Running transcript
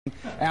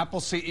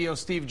Apple CEO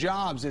Steve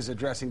Jobs is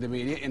addressing the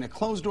media in a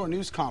closed-door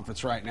news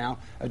conference right now,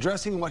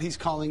 addressing what he's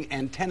calling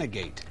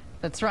Antennagate.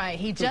 That's right.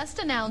 He just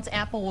announced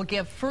Apple will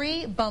give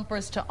free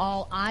bumpers to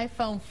all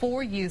iPhone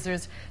 4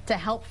 users to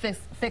help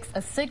fix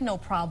a signal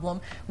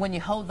problem when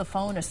you hold the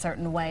phone a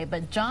certain way.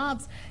 But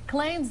Jobs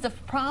claims the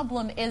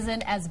problem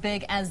isn't as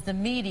big as the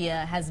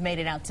media has made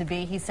it out to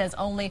be. He says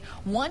only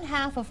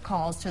 1/2 of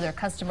calls to their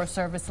customer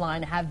service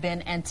line have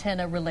been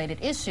antenna-related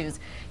issues.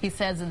 He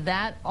says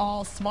that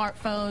all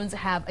smartphones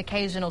have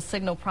occasional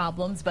signal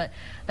problems, but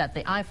that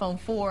the iPhone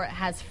 4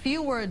 has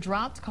fewer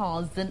dropped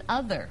calls than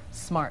other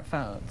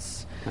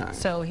smartphones.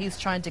 So he's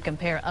trying to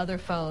compare other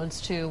phones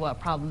to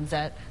problems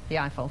that the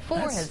iPhone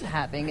 4 is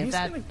having. Is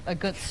that a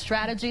good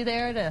strategy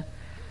there to...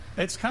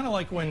 It's kind of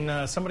like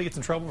when somebody gets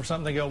in trouble for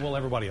something, they go, well,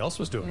 everybody else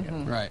was doing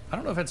it. Right. I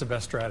don't know if that's the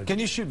best strategy. Can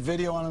you shoot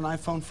video on an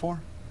iPhone 4?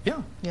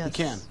 Yeah. Yes. You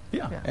can?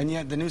 Yeah. And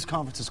yet the news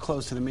conference is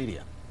closed to the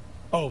media.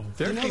 Oh,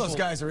 you know those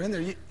guys are in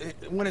there.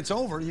 When it's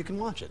over, you can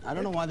watch it. I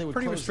don't know why they would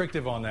pretty close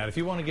restrictive on that. If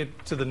you want to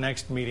get to the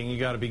next meeting, you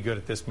got to be good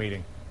at this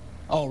meeting.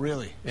 Oh,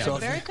 really? Yeah. So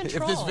Very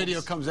if this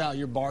video comes out,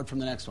 you're barred from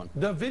the next one.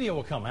 The video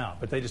will come out,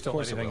 but they just don't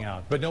let anything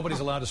out. But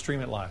nobody's allowed to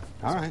stream it live.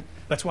 All right.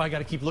 That's why I got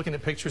to keep looking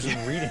at pictures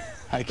and reading.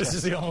 This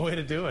is the only way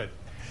to do it.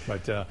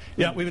 But,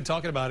 yeah, we've been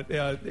talking about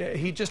it.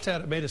 He just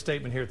made a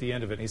statement here at the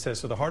end of it. And he says,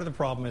 so the heart of the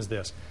problem is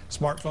this.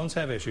 Smartphones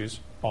have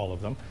issues, all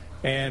of them.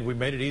 And we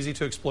made it easy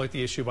to exploit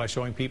the issue by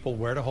showing people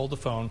where to hold the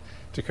phone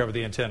to cover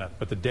the antenna.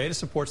 But the data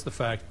supports the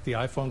fact that the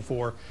iPhone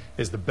 4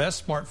 is the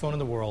best smartphone in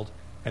the world,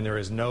 and there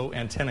is no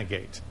antenna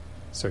gate.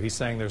 So he's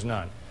saying there's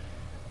none.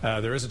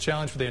 There is a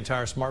challenge for the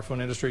entire smartphone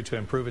industry to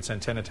improve its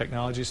antenna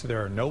technology, so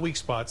there are no weak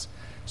spots.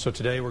 So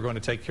today we're going to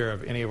take care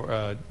of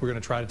we're going to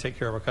try to take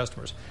care of our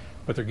customers.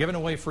 But they're giving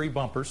away free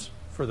bumpers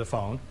for the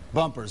phone.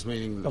 Bumpers,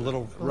 meaning a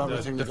little rubber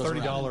thing that goes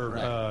around. $30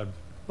 right.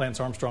 Lance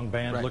Armstrong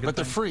band. Right. But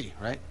they're free,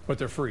 right? But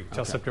they're free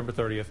till September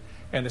 30th.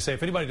 And they say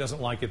if anybody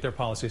doesn't like it, their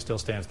policy still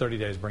stands. 30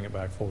 days, bring it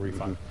back, full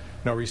refund.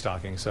 No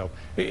restocking. So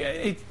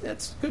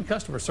it's good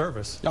customer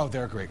service. Oh,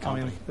 they're a great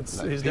company.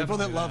 I mean, people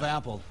that love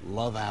Apple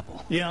love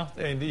Apple. Yeah,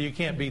 and you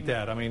can't beat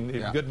that. I mean,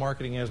 good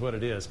marketing is what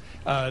it is.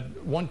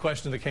 One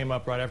question that came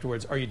up right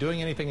afterwards, are you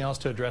doing anything else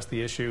to address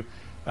the issue,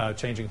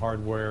 changing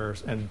hardware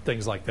and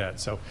things like that?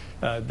 So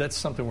that's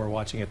something we're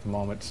watching at the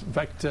moment. In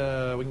fact, we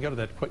can go to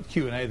that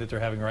Q&A that they're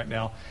having right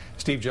now.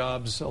 Steve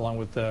Jobs, along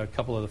with a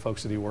couple of the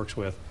folks that he works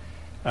with.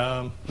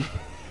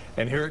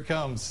 And here it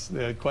comes,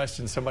 the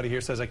question. Somebody here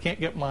says, I can't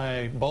get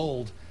my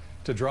Bold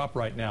to drop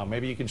right now.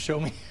 Maybe you can show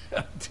me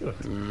how to do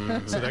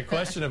it. So that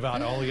question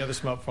about all the other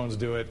smartphones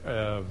do it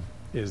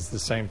is the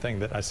same thing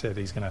that I said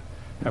he's going to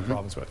have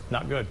problems with.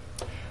 Not good.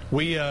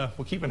 We'll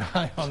keep an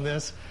eye on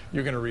this.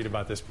 You're going to read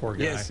about this poor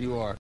guy. Yes, you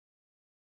are.